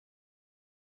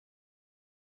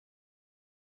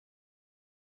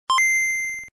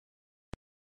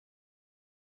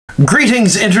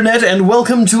Greetings, Internet, and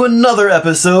welcome to another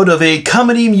episode of A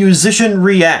Comedy Musician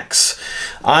Reacts.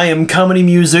 I am comedy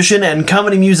musician and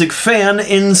comedy music fan,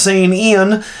 Insane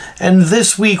Ian, and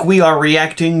this week we are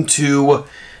reacting to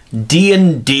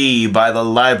D&D by the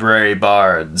Library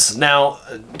Bards. Now,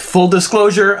 full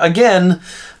disclosure, again,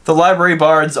 the Library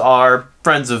Bards are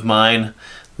friends of mine.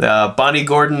 Bonnie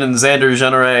Gordon and Xander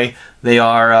Genere, they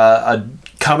are a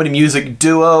comedy music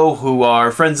duo who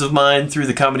are friends of mine through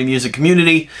the comedy music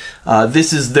community.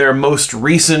 This is their most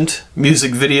recent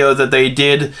music video that they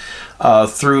did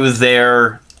through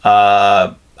their,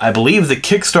 I believe, the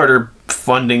Kickstarter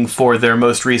funding for their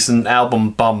most recent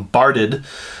album, Bombarded,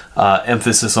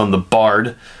 emphasis on the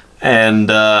Bard.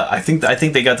 And I think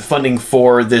they got the funding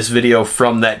for this video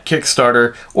from that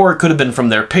Kickstarter, or it could have been from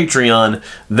their Patreon.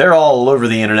 They're all over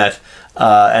the internet,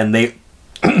 and they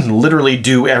literally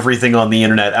do everything on the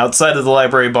internet. Outside of the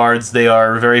Library Bards, they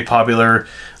are very popular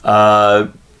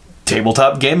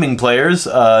tabletop gaming players,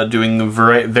 doing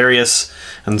various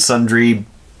and sundry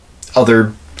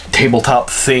other tabletop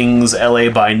things,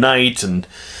 LA by Night, and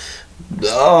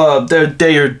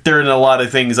they're in a lot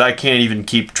of things. I can't even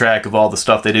keep track of all the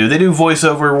stuff they do. They do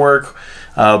voiceover work.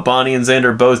 Bonnie and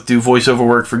Xander both do voiceover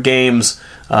work for games.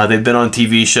 They've been on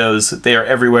TV shows. They are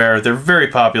everywhere. They're very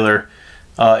popular.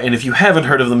 And if you haven't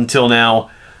heard of them till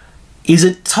now, is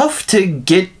it tough to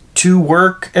get to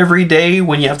work every day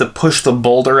when you have to push the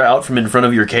boulder out from in front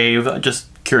of your cave? I'm just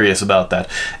curious about that.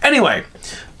 Anyway,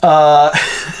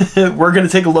 we're going to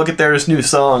take a look at their new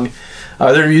song,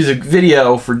 their music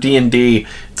video for D&D.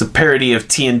 It's a parody of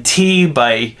TNT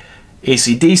by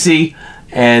AC/DC,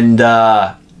 and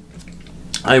I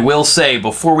will say,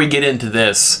 before we get into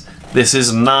this, this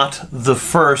is not the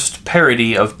first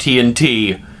parody of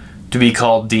TNT to be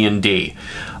called D&D.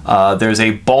 There's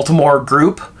a Baltimore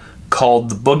group called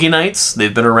the Boogie Nights.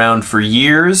 They've been around for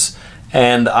years,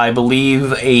 and I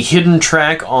believe a hidden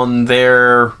track on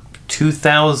their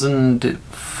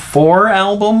 2004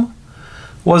 album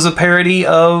was a parody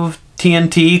of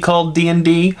TNT called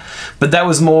D&D, but that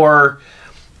was more,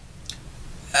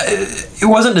 it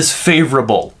wasn't as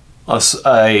favorable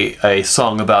a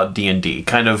song about D&D,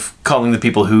 kind of calling the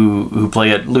people who play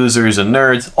it losers and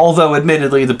nerds, although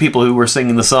admittedly the people who were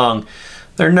singing the song,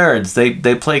 they're nerds.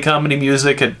 They play comedy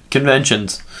music at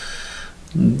conventions,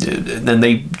 and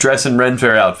they dress in Ren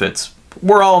Fair outfits.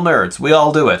 We're all nerds. We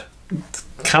all do it.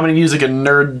 Comedy music and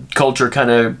nerd culture kind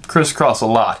of crisscross a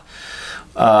lot.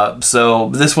 So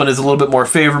this one is a little bit more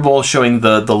favorable, showing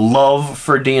the love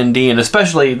for D&D, and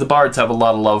especially the Bards have a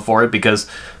lot of love for it because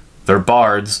they're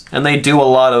bards, and they do a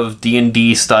lot of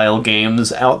D&D style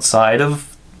games outside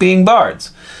of being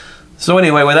bards. So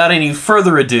anyway, without any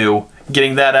further ado,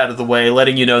 getting that out of the way,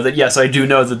 letting you know that yes, I do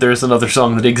know that there's another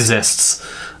song that exists.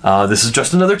 This is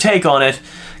just another take on it.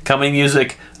 Comedy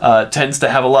music tends to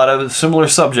have a lot of similar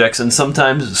subjects and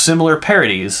sometimes similar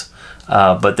parodies,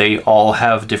 but they all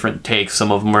have different takes.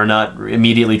 Some of them are not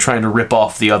immediately trying to rip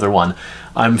off the other one.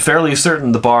 I'm fairly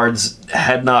certain the Bards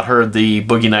had not heard the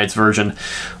Boogie Nights version,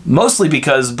 mostly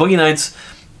because Boogie Nights,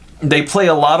 they play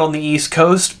a lot on the East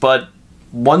Coast, but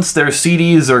once their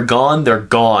CDs are gone, they're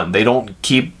gone. They don't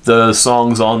keep the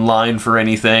songs online for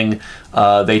anything.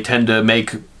 They tend to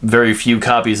make very few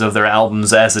copies of their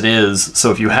albums as it is,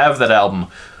 so if you have that album,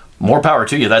 more power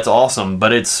to you, that's awesome,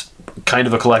 but it's kind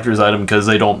of a collector's item because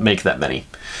they don't make that many.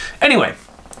 Anyway,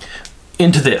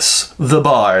 into this, the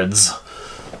Bards.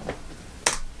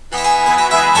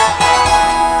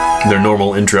 Their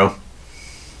normal intro.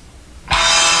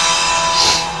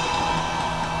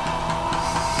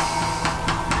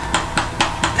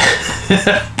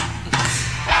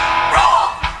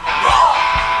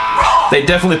 They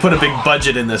definitely put a big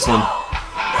budget in this one.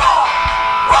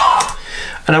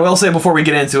 And I will say before we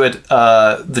get into it,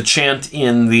 the chant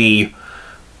in the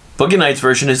Boogie Nights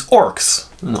version is orcs,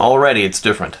 and already it's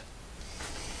different.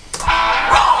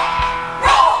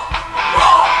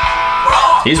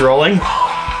 He's rolling.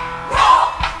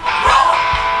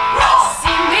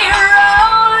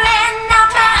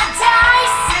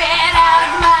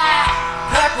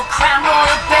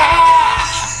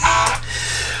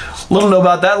 Little know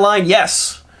about that line?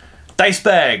 Yes. Dice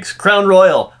bags, Crown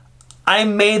Royal. I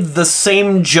made the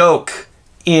same joke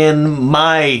in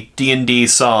my D&D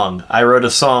song. I wrote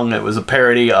a song that was a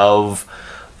parody of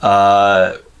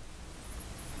Run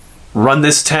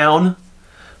This Town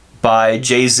by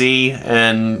Jay-Z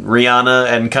and Rihanna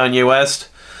and Kanye West.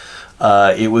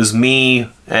 It was me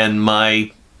and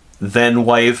my then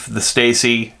wife, the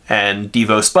Stacy, and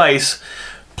Devo Spice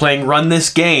playing Run This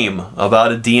Game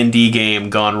about a D&D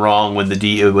game gone wrong when the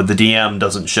DM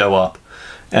doesn't show up.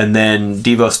 And then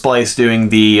Devo Splice doing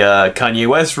the Kanye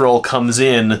West role comes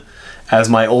in as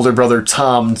my older brother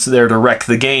Tom's there to wreck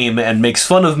the game and makes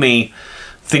fun of me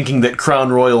thinking that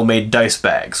Crown Royal made dice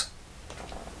bags.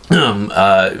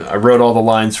 I wrote all the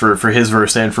lines for his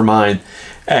verse and for mine,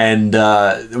 and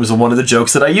it was one of the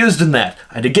jokes that I used in that.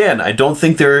 And again, I don't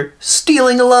think they're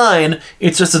stealing a line,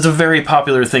 it's just it's a very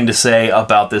popular thing to say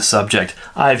about this subject.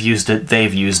 I've used it,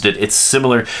 they've used it, it's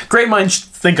similar. Great minds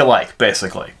think alike,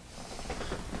 basically.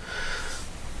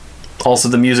 Also,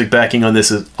 the music backing on this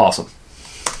is awesome.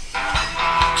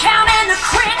 Counting the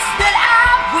crits that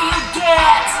I will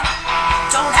get.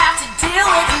 Don't have to deal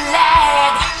with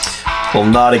lag. Well,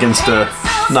 not against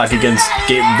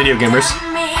video gamers,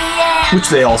 which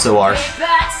they also are.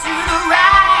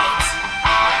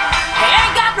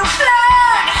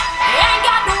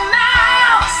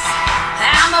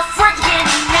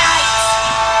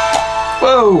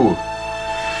 Whoa!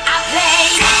 I play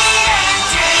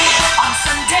TNT on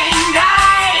Sunday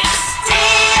nights.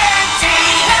 TNT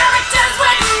characters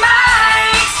with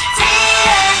might.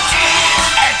 TNT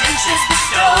adventures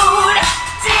bestowed.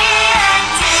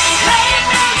 TNT playing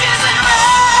mages and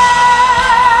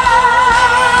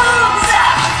rogues.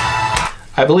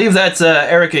 I believe that's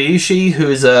Erika Ishii,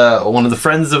 who's one of the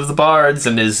friends of the Bards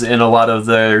and is in a lot of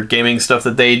their gaming stuff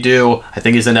that they do. I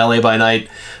think he's in LA by Night.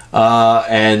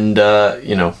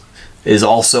 You know, is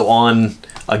also on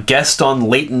a guest on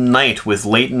Leighton Night with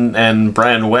Leighton and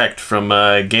Brian Wecht from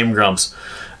Game Grumps,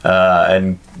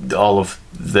 and all of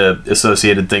the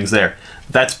associated things there.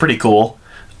 That's pretty cool.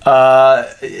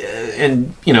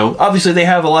 And, you know, obviously they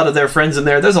have a lot of their friends in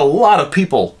there. There's a lot of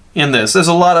people in this. There's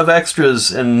a lot of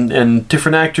extras and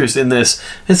different actors in this.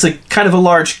 It's a kind of a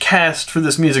large cast for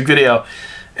this music video.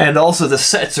 And also the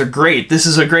sets are great. This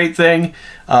is a great thing.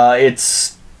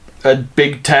 It's a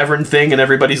big tavern thing and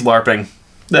everybody's LARPing.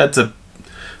 That's a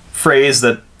phrase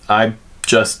that I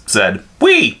just said.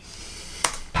 Whee!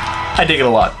 I dig it a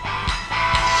lot.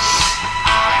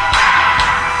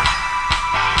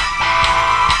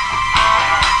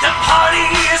 The party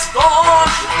is born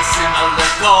with a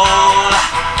similar goal.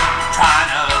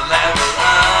 Trying to level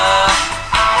up.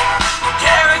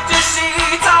 Character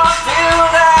sheets are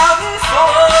filled out in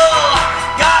full.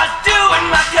 Got doing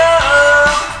my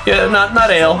cup. Yeah,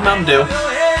 not ale, Mountain Dew.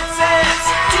 Headsets,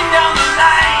 dim down the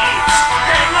lights,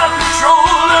 hang up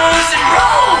controllers and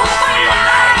roll for your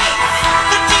life.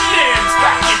 The DN's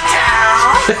back in town.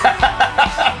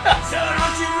 So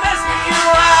don't you mess me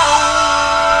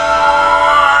around.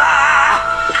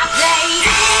 I play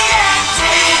TNT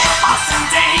on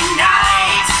Sunday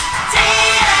nights.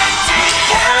 TNT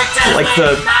characters Like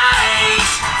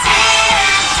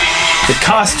the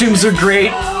costumes are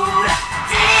great.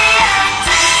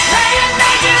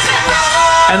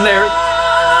 And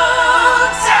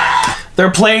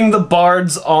they're playing the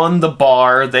Bards on the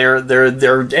bar. They're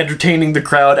entertaining the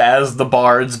crowd as the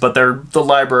Bards, but they're the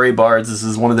library Bards. This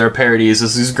is one of their parodies.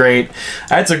 This is great.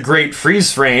 That's a great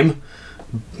freeze frame.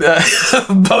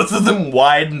 Both of them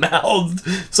wide-mouthed.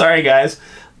 Sorry, guys.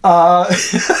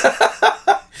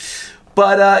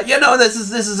 But you know, this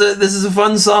is a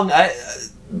fun song.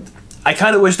 I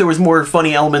kind of wish there was more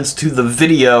funny elements to the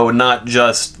video, not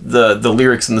just the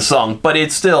lyrics in the song. But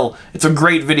it's a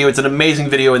great video. It's an amazing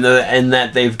video in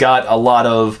that they've got a lot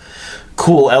of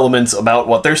cool elements about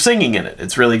what they're singing in it.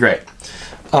 It's really great.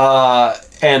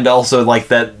 And also like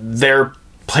that they're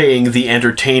playing the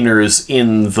entertainers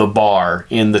in the bar,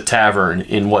 in the tavern,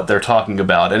 in what they're talking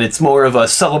about. And it's more of a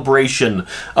celebration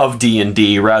of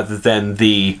D&D rather than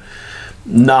the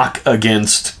knock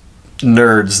against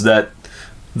nerds that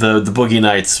the Boogie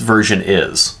Nights version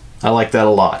is. I like that a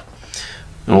lot.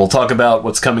 And we'll talk about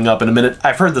what's coming up in a minute.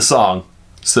 I've heard the song,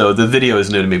 so the video is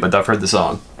new to me, but I've heard the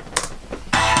song.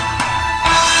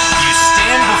 You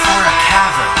stand before a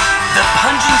cavern. The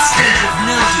pungent stench of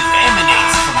mildew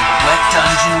emanates from the wet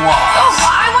dungeon walls. Oh,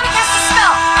 I want to cast a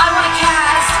spell. I want to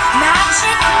cast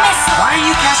magic missile. Why are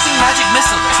you casting magic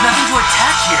missile? There's nothing to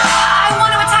attack here. I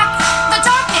want to attack the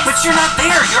darkness. But you're not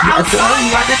there. You're outside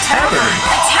at the tavern.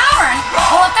 The tavern?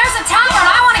 Well, if there's a tavern,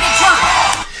 I want to get drunk.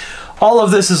 All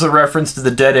of this is a reference to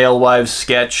the Dead Alewives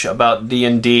sketch about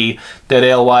D&D. Dead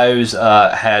Alewives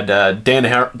had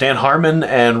Dan Harmon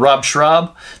and Rob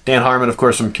Schraub. Dan Harmon, of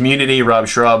course, from Community. Rob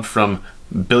Schraub from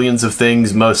billions of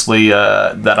things, mostly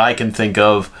that I can think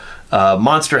of.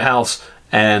 Monster House,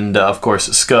 and, of course,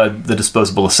 Scud, the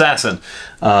Disposable Assassin.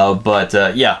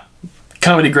 Yeah.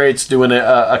 Comedy Greats doing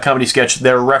a comedy sketch.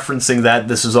 They're referencing that.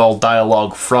 This is all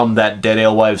dialogue from that Dead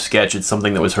Alewives sketch. It's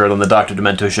something that was heard on the Dr.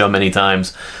 Demento show many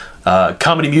times.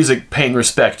 comedy music paying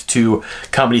respect to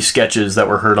comedy sketches that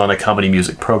were heard on a comedy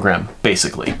music program,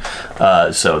 basically.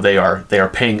 So they are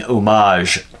paying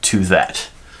homage to that.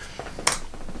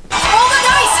 Roll the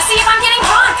dice to see if I'm getting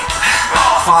drunk.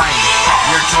 Fine,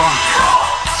 you're drunk.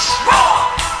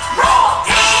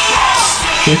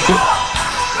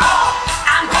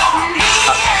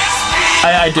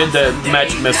 I did the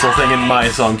magic missile thing in my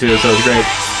song too, so it was great.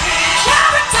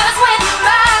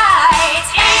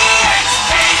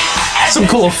 Some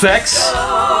cool effects.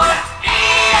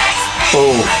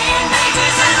 Oh,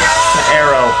 the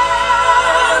arrow.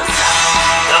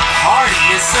 The party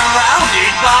is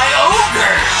surrounded by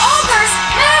ogres. Ogres?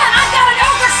 Man, I've got an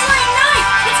ogre slaying knife.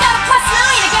 It's got a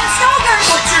 +9 against ogres.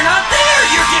 But you're not there.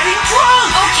 You're getting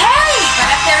drunk. Okay, but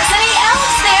if there's any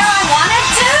elves there, I want to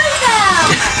do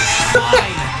them.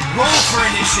 Fine. Roll for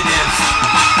initiative.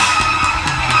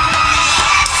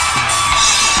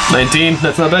 19.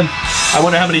 That's not bad. I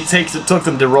wonder how many takes it took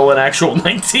them to roll an actual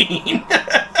 19.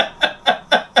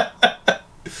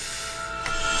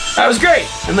 That was great,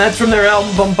 and that's from their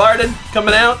album Bombarded,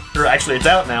 coming out. Or actually, it's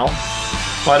out now.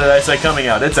 Why did I say coming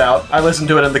out? It's out. I listened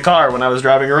to it in the car when I was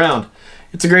driving around.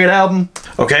 It's a great album.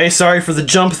 Okay, sorry for the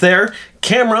jump there.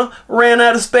 Camera ran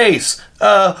out of space.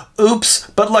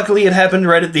 Oops, but luckily it happened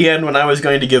right at the end when I was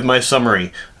going to give my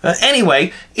summary.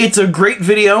 Anyway, it's a great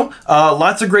video.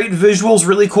 Lots of great visuals,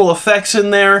 really cool effects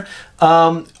in there.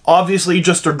 Obviously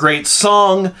just a great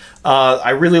song.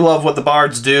 I really love what the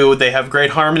Bards do. They have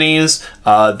great harmonies.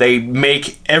 They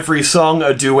make every song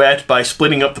a duet by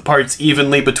splitting up the parts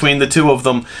evenly between the two of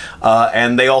them.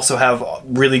 And they also have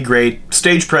really great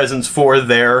stage presence for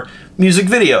their music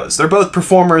videos. They're both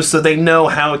performers, so they know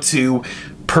how to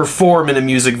perform in a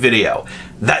music video.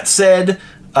 That said,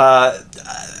 I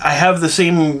have the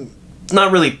same,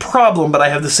 not really problem, but I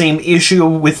have the same issue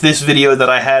with this video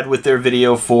that I had with their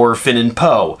video for Finn and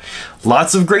Poe.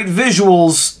 Lots of great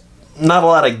visuals, not a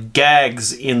lot of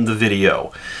gags in the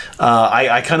video.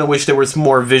 I kind of wish there was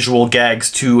more visual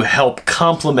gags to help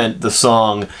complement the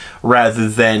song rather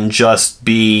than just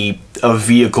be a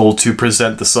vehicle to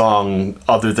present the song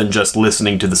other than just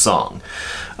listening to the song.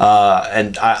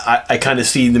 And I kind of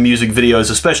see the music videos,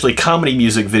 especially comedy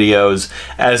music videos,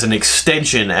 as an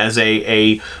extension, as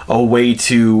a way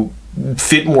to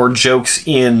fit more jokes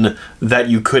in that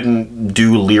you couldn't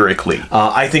do lyrically.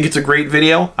 I think it's a great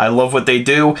video. I love what they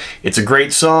do. It's a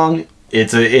great song.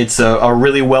 It's a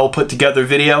really well put together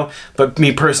video, but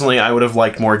me personally, I would have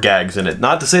liked more gags in it.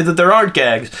 Not to say that there aren't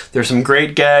gags. There's some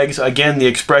great gags. Again, the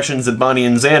expressions that Bonnie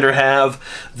and Xander have,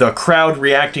 the crowd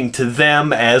reacting to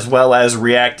them, as well as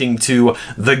reacting to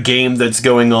the game that's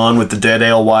going on with the Dead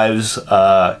Alewives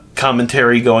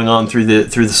commentary going on through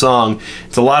the song.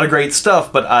 It's a lot of great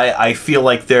stuff, but I feel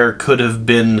like there could have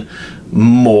been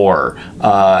more,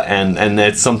 and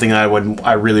it's something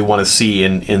I really want to see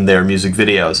in their music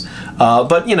videos.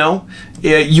 But you know,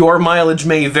 your mileage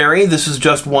may vary. This is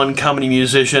just one comedy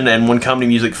musician and one comedy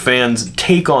music fan's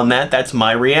take on that. That's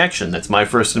my reaction. That's my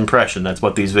first impression. That's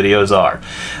what these videos are.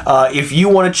 If you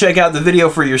want to check out the video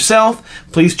for yourself,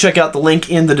 please check out the link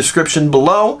in the description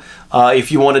below.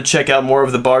 If you want to check out more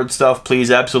of the Bard stuff,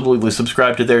 please absolutely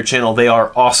subscribe to their channel. They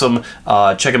are awesome.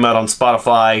 Check them out on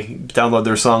Spotify, download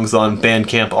their songs on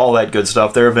Bandcamp, all that good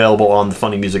stuff. They're available on the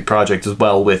Funny Music Project as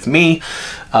well with me.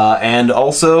 And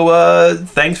also,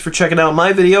 thanks for checking out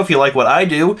my video. If you like what I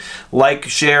do, like,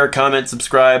 share, comment,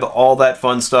 subscribe, all that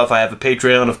fun stuff. I have a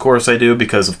Patreon, of course I do,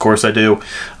 because of course I do.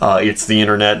 It's the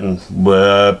internet, and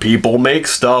people make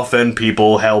stuff, and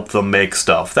people help them make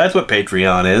stuff. That's what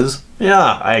Patreon is.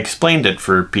 Yeah, I explained it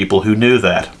for people who knew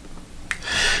that.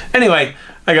 Anyway,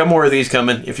 I got more of these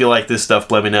coming. If you like this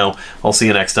stuff, let me know. I'll see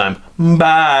you next time.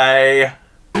 Bye!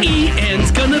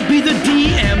 Ian's gonna be the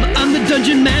DM, I'm the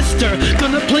Dungeon Master.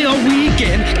 Gonna play all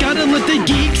weekend, gotta let the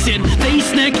geeks in. They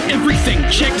snack everything,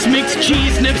 Chex Mix,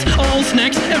 cheese nips, all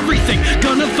snacks, everything.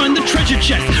 Gonna find the treasure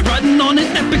chest, riding on an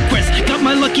epic quest. Got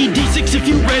my lucky D6 if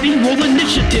you ready, roll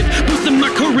initiative. Boosting my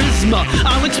charisma,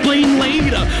 I'll explain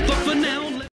later, but for now